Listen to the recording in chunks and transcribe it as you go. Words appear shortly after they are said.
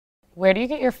Where do you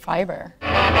get your fiber?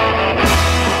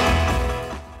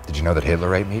 Did you know that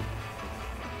Hitler ate meat?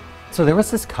 So there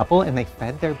was this couple and they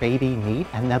fed their baby meat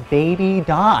and the baby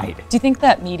died. Do you think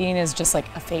that meat eating is just like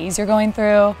a phase you're going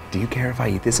through? Do you care if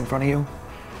I eat this in front of you?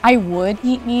 I would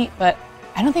eat meat, but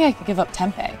I don't think I could give up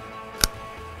tempeh.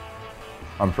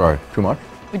 I'm sorry, too much?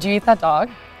 Would you eat that dog?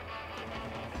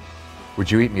 Would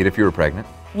you eat meat if you were pregnant?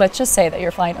 Let's just say that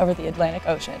you're flying over the Atlantic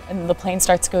Ocean and the plane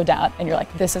starts to go down and you're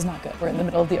like, this is not good. We're in the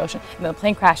middle of the ocean. And then the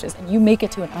plane crashes and you make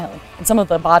it to an island. And some of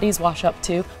the bodies wash up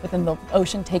too, but then the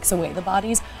ocean takes away the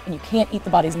bodies and you can't eat the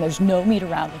bodies and there's no meat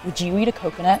around. Like, would you eat a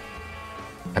coconut?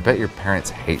 I bet your parents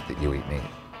hate that you eat meat.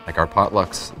 Like, our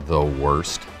potluck's the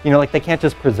worst. You know, like they can't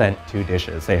just present two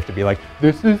dishes. They have to be like,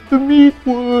 this is the meat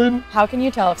one. How can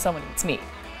you tell if someone eats meat?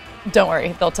 Don't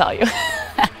worry, they'll tell you.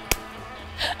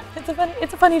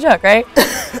 It's a funny joke, right?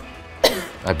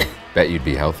 I bet you'd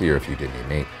be healthier if you didn't eat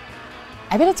meat.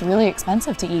 I bet it's really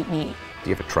expensive to eat meat. Do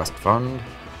you have a trust fund?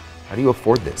 How do you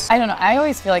afford this? I don't know. I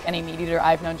always feel like any meat eater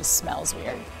I've known just smells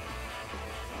weird.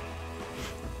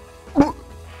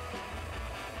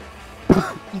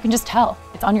 You can just tell.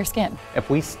 It's on your skin. If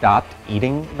we stopped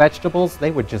eating vegetables,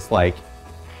 they would just like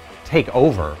take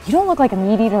over. You don't look like a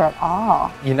meat eater at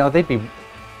all. You know, they'd be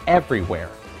everywhere.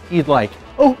 You'd like,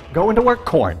 oh, going to work,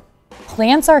 corn.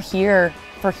 Plants are here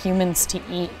for humans to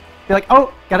eat. Be like,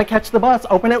 oh, gotta catch the bus,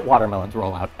 open it, watermelons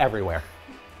roll out everywhere.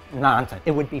 Nonsense.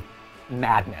 It would be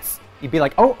madness. You'd be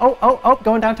like, oh,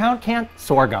 going downtown, can't.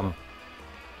 Sorghum,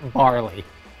 barley,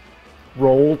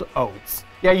 rolled oats.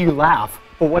 Yeah, you laugh,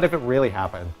 but what if it really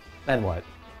happened? Then what?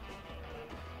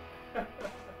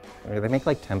 They make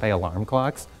like tempeh alarm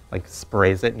clocks, like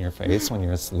sprays it in your face when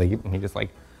you're asleep and you just like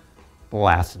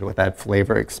blasted with that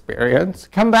flavor experience.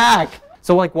 Come back!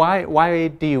 So like, why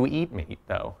do you eat meat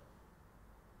though?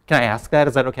 Can I ask that?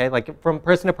 Is that okay? Like from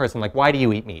person to person, like why do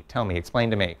you eat meat? Tell me,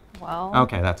 explain to me. Well.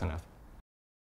 Okay, that's enough.